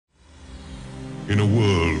In a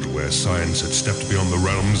world where science had stepped beyond the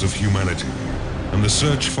realms of humanity, and the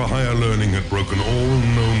search for higher learning had broken all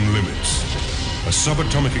known limits, a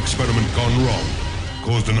subatomic experiment gone wrong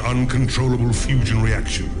caused an uncontrollable fusion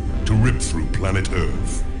reaction to rip through planet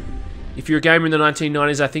Earth. If you're a gamer in the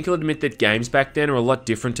 1990s, I think you'll admit that games back then are a lot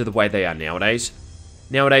different to the way they are nowadays.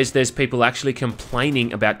 Nowadays, there's people actually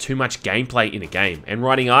complaining about too much gameplay in a game, and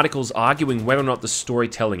writing articles arguing whether or not the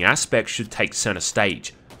storytelling aspect should take center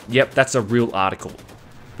stage. Yep, that's a real article.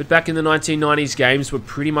 But back in the 1990s, games were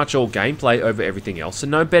pretty much all gameplay over everything else,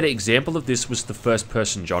 and no better example of this was the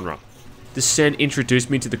first-person genre. Descent introduced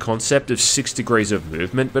me to the concept of 6 degrees of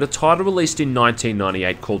movement, but a title released in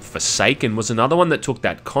 1998 called Forsaken was another one that took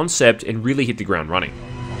that concept and really hit the ground running.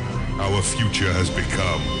 Our future has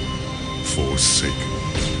become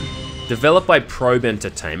Forsaken. Developed by Probe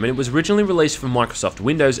Entertainment, it was originally released for Microsoft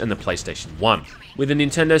Windows and the PlayStation 1, with the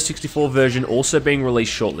Nintendo 64 version also being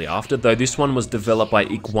released shortly after, though this one was developed by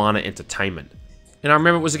Iguana Entertainment. And I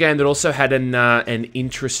remember it was a game that also had an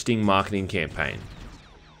interesting marketing campaign.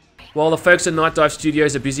 While the folks at Nightdive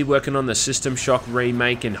Studios are busy working on the System Shock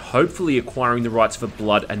remake and hopefully acquiring the rights for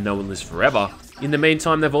Blood and No One Lives Forever, in the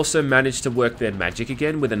meantime they've also managed to work their magic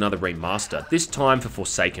again with another remaster, this time for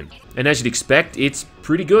Forsaken. And as you'd expect, it's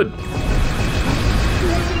pretty good.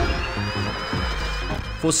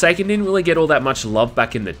 Forsaken didn't really get all that much love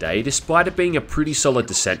back in the day, despite it being a pretty solid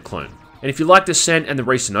Descent clone. And if you like Descent and the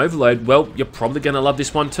recent Overload, well, you're probably going to love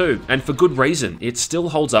this one too, and for good reason, it still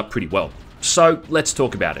holds up pretty well. So, let's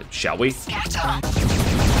talk about it, shall we?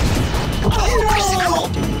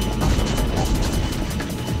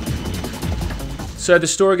 So the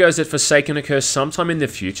story goes that Forsaken occurs sometime in the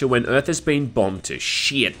future when Earth has been bombed to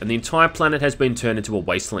shit and the entire planet has been turned into a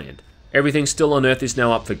wasteland. Everything still on Earth is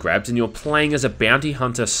now up for grabs and you're playing as a bounty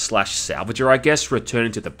hunter slash salvager, I guess,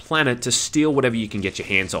 returning to the planet to steal whatever you can get your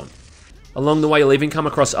hands on. Along the way, you'll even come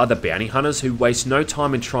across other bounty hunters who waste no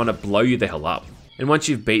time in trying to blow you the hell up. And once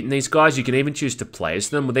you've beaten these guys, you can even choose to play as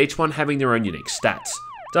them, with each one having their own unique stats.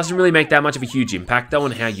 Doesn't really make that much of a huge impact though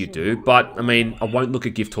on how you do, but I mean, I won't look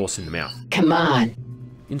a gift horse in the mouth. Come on.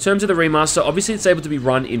 In terms of the remaster, obviously it's able to be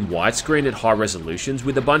run in widescreen at high resolutions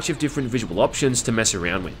with a bunch of different visual options to mess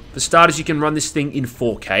around with. For starters, you can run this thing in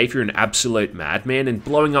 4K if you're an absolute madman, and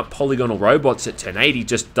blowing up polygonal robots at 1080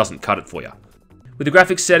 just doesn't cut it for you. With the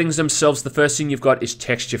graphics settings themselves, the first thing you've got is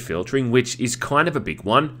texture filtering, which is kind of a big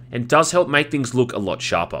one, and does help make things look a lot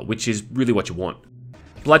sharper, which is really what you want.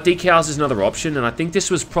 Blood decals is another option, and I think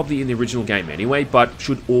this was probably in the original game anyway, but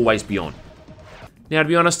should always be on. Now, to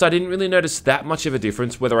be honest, I didn't really notice that much of a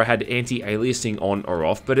difference whether I had anti-aliasing on or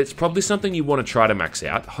off, but it's probably something you want to try to max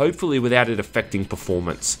out, hopefully without it affecting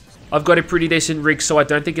performance. I've got a pretty decent rig, so I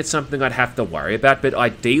don't think it's something I'd have to worry about, but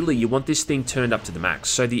ideally you want this thing turned up to the max,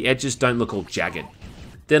 so the edges don't look all jagged.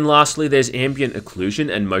 Then lastly, there's ambient occlusion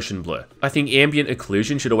and motion blur. I think ambient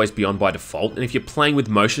occlusion should always be on by default, and if you're playing with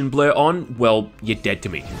motion blur on, well, you're dead to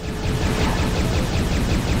me.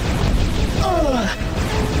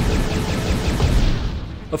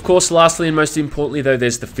 Of course, lastly and most importantly though,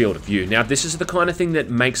 there's the field of view. Now, this is the kind of thing that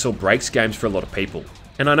makes or breaks games for a lot of people.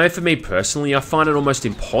 And I know for me personally, I find it almost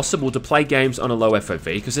impossible to play games on a low FOV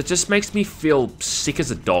because it just makes me feel sick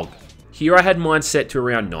as a dog. Here I had mine set to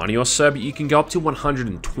around 90 or so, but you can go up to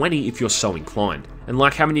 120 if you're so inclined, and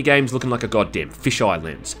like having your games looking like a goddamn fisheye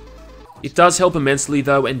lens. It does help immensely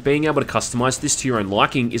though, and being able to customize this to your own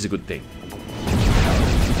liking is a good thing.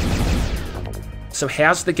 So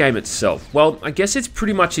how's the game itself? Well, I guess it's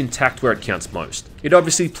pretty much intact where it counts most. It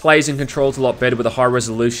obviously plays and controls a lot better with a high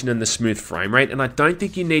resolution and the smooth frame rate, and I don't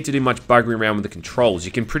think you need to do much buggering around with the controls.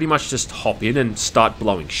 You can pretty much just hop in and start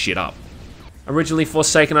blowing shit up. Originally,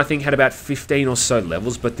 Forsaken I think had about 15 or so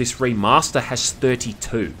levels, but this remaster has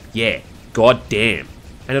 32. Yeah, goddamn.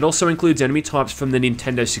 And it also includes enemy types from the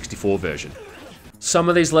Nintendo 64 version. Some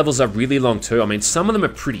of these levels are really long too. I mean, some of them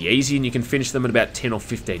are pretty easy and you can finish them in about 10 or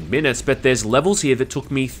 15 minutes, but there's levels here that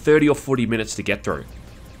took me 30 or 40 minutes to get through.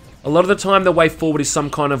 A lot of the time the way forward is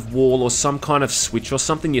some kind of wall or some kind of switch or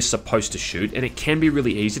something you're supposed to shoot, and it can be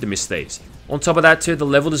really easy to miss these. On top of that too, the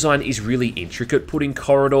level design is really intricate, putting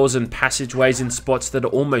corridors and passageways in spots that are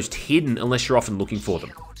almost hidden unless you're often looking for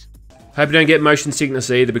them. Hope you don't get motion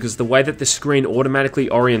sickness either, because the way that the screen automatically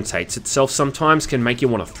orientates itself sometimes can make you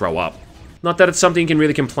want to throw up. Not that it's something you can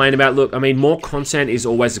really complain about. Look, I mean, more content is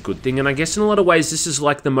always a good thing, and I guess in a lot of ways this is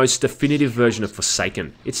like the most definitive version of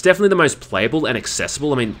Forsaken. It's definitely the most playable and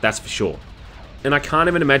accessible, I mean, that's for sure. And I can't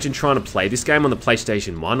even imagine trying to play this game on the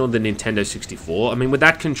PlayStation 1 or the Nintendo 64. I mean, with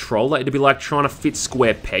that controller, it'd be like trying to fit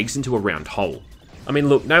square pegs into a round hole. I mean,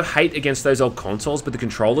 look, no hate against those old consoles, but the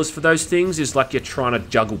controllers for those things is like you're trying to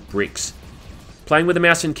juggle bricks. Playing with a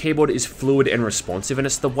mouse and keyboard is fluid and responsive, and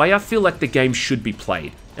it's the way I feel like the game should be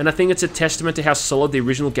played. And I think it's a testament to how solid the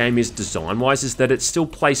original game is design-wise, is that it still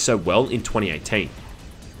plays so well in 2018.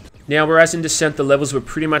 Now, whereas in Descent the levels were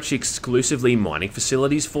pretty much exclusively mining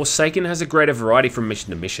facilities, Forsaken has a greater variety from mission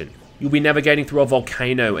to mission. You'll be navigating through a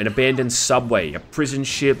volcano, an abandoned subway, a prison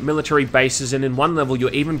ship, military bases, and in one level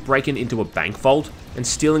you're even breaking into a bank vault and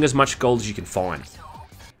stealing as much gold as you can find.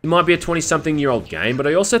 It might be a 20-something-year-old game, but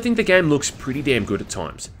I also think the game looks pretty damn good at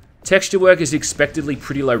times. Texture work is expectedly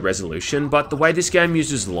pretty low resolution, but the way this game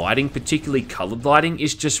uses lighting, particularly coloured lighting,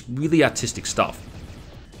 is just really artistic stuff.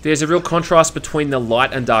 There's a real contrast between the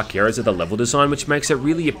light and dark areas of the level design, which makes it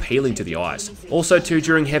really appealing to the eyes. Also too,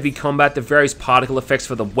 during heavy combat, the various particle effects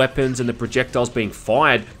for the weapons and the projectiles being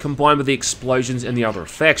fired, combined with the explosions and the other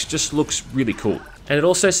effects, just looks really cool. And it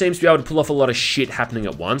also seems to be able to pull off a lot of shit happening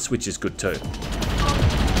at once, which is good too.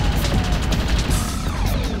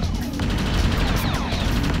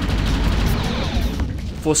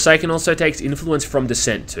 Forsaken also takes influence from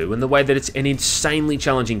Descent 2 in the way that it's an insanely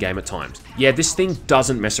challenging game at times. Yeah, this thing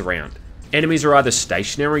doesn't mess around. Enemies are either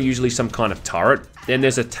stationary, usually some kind of turret, then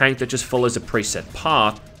there's a tank that just follows a preset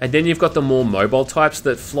path, and then you've got the more mobile types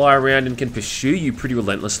that fly around and can pursue you pretty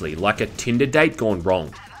relentlessly, like a Tinder date gone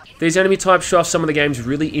wrong. These enemy types show off some of the game's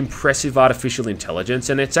really impressive artificial intelligence,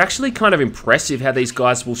 and it's actually kind of impressive how these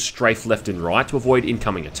guys will strafe left and right to avoid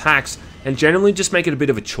incoming attacks, and generally just make it a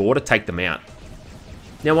bit of a chore to take them out.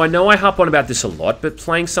 Now, I know I harp on about this a lot, but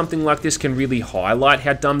playing something like this can really highlight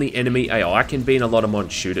how dumb the enemy AI can be in a lot of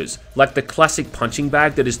modern shooters, like the classic punching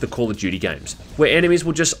bag that is the Call of Duty games, where enemies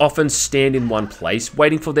will just often stand in one place,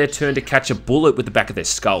 waiting for their turn to catch a bullet with the back of their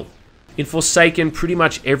skull. In Forsaken, pretty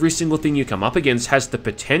much every single thing you come up against has the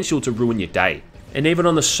potential to ruin your day. And even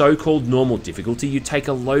on the so-called normal difficulty, you take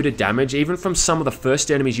a load of damage even from some of the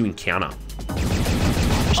first enemies you encounter.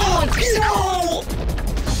 Oh, no!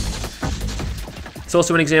 It's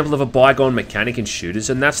also an example of a bygone mechanic in shooters,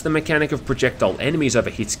 and that's the mechanic of projectile enemies over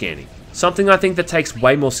hit scanning. Something I think that takes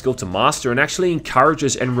way more skill to master and actually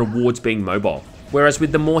encourages and rewards being mobile. Whereas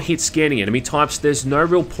with the more hit scanning enemy types, there's no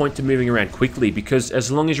real point to moving around quickly because as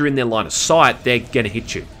long as you're in their line of sight, they're gonna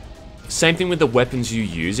hit you. Same thing with the weapons you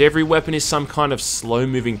use. Every weapon is some kind of slow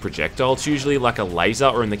moving projectile. It's usually like a laser,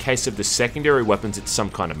 or in the case of the secondary weapons, it's some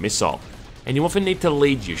kind of missile. And you often need to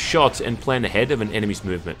lead your shots and plan ahead of an enemy's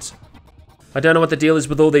movements. I don't know what the deal is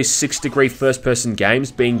with all these 6-degree first-person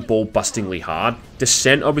games being ball-bustingly hard.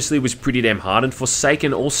 Descent obviously was pretty damn hard, and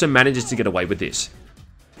Forsaken also manages to get away with this.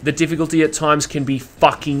 The difficulty at times can be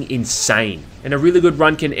fucking insane, and a really good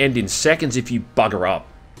run can end in seconds if you bugger up.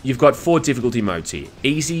 You've got 4 difficulty modes here: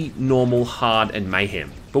 easy, normal, hard, and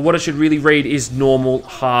mayhem. But what it should really read is normal,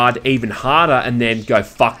 hard, even harder, and then go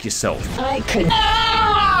fuck yourself.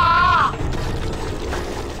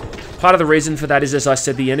 Part of the reason for that is, as I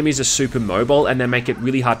said, the enemies are super mobile and they make it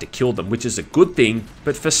really hard to kill them, which is a good thing,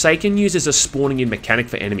 but Forsaken uses a spawning in mechanic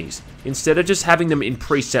for enemies, instead of just having them in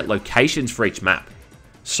preset locations for each map.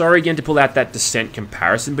 Sorry again to pull out that Descent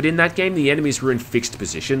comparison, but in that game the enemies were in fixed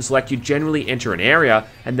positions, like you generally enter an area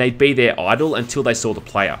and they'd be there idle until they saw the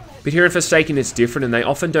player. But here in Forsaken it's different, and they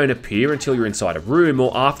often don't appear until you're inside a room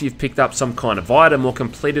or after you've picked up some kind of item or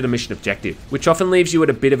completed a mission objective, which often leaves you at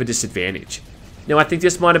a bit of a disadvantage. Now, I think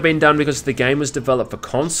this might have been done because the game was developed for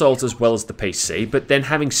consoles as well as the PC, but then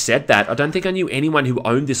having said that, I don't think I knew anyone who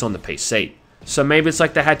owned this on the PC. So maybe it's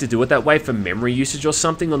like they had to do it that way for memory usage or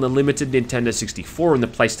something on the limited Nintendo 64 and the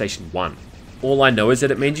PlayStation 1. All I know is that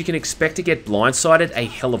it means you can expect to get blindsided a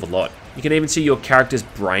hell of a lot. You can even see your character's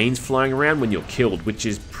brains flying around when you're killed, which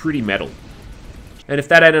is pretty metal. And if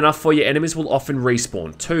that ain't enough for you, enemies will often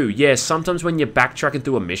respawn too. Yeah, sometimes when you're backtracking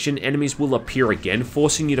through a mission, enemies will appear again,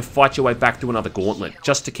 forcing you to fight your way back to another gauntlet,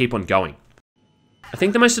 just to keep on going. I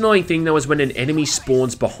think the most annoying thing though is when an enemy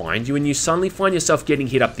spawns behind you and you suddenly find yourself getting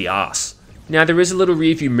hit up the arse. Now, there is a little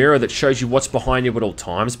rearview mirror that shows you what's behind you at all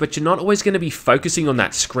times, but you're not always going to be focusing on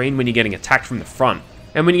that screen when you're getting attacked from the front.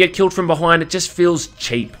 And when you get killed from behind, it just feels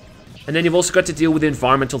cheap. And then you've also got to deal with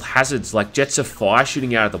environmental hazards like jets of fire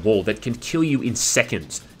shooting out of the wall that can kill you in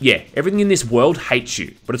seconds. Yeah, everything in this world hates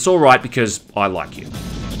you, but it's alright because I like you.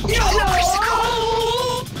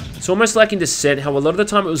 It's almost like in Descent how a lot of the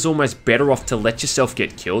time it was almost better off to let yourself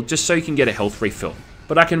get killed just so you can get a health refill.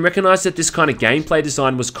 But I can recognise that this kind of gameplay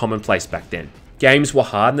design was commonplace back then. Games were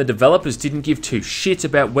hard and the developers didn't give two shits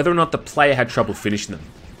about whether or not the player had trouble finishing them.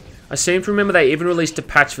 I seem to remember they even released a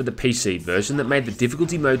patch for the PC version that made the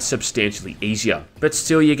difficulty mode substantially easier. But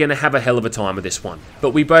still, you're going to have a hell of a time with this one.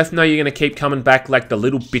 But we both know you're going to keep coming back like the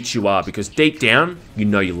little bitch you are, because deep down, you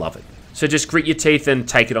know you love it. So just grit your teeth and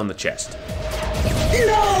take it on the chest.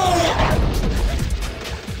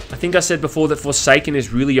 I think I said before that Forsaken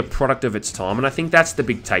is really a product of its time, and I think that's the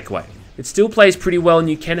big takeaway. It still plays pretty well and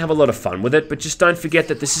you can have a lot of fun with it, but just don't forget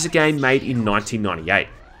that this is a game made in 1998.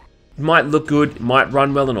 It might look good, it might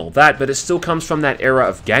run well and all that, but it still comes from that era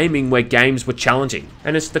of gaming where games were challenging,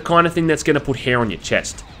 and it's the kind of thing that's going to put hair on your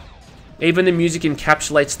chest. Even the music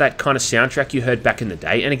encapsulates that kind of soundtrack you heard back in the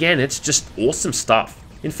day, and again, it's just awesome stuff.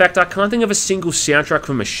 In fact, I can't think of a single soundtrack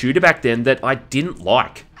from a shooter back then that I didn't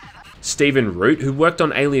like. Stephen Root, who worked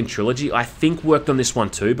on Alien Trilogy, I think worked on this one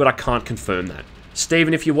too, but I can't confirm that.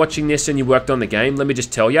 Stephen, if you're watching this and you worked on the game, let me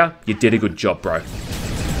just tell you, you did a good job, bro.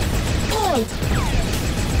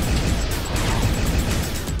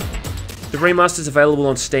 The remaster's available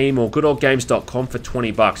on Steam or goodoldgames.com for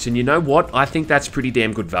 $20, and you know what? I think that's pretty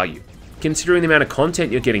damn good value, considering the amount of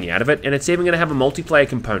content you're getting out of it, and it's even going to have a multiplayer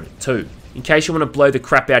component too, in case you want to blow the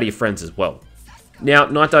crap out of your friends as well. Now,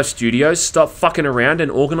 Nightdive Studios, stop fucking around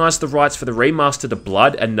and organise the rights for the remaster to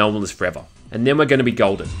Blood and No One Lives Forever, and then we're going to be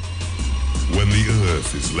golden. When the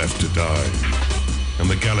Earth is left to die, and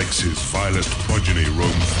the galaxy's vilest progeny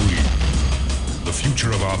roam free, the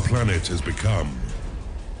future of our planet has become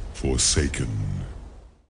Forsaken.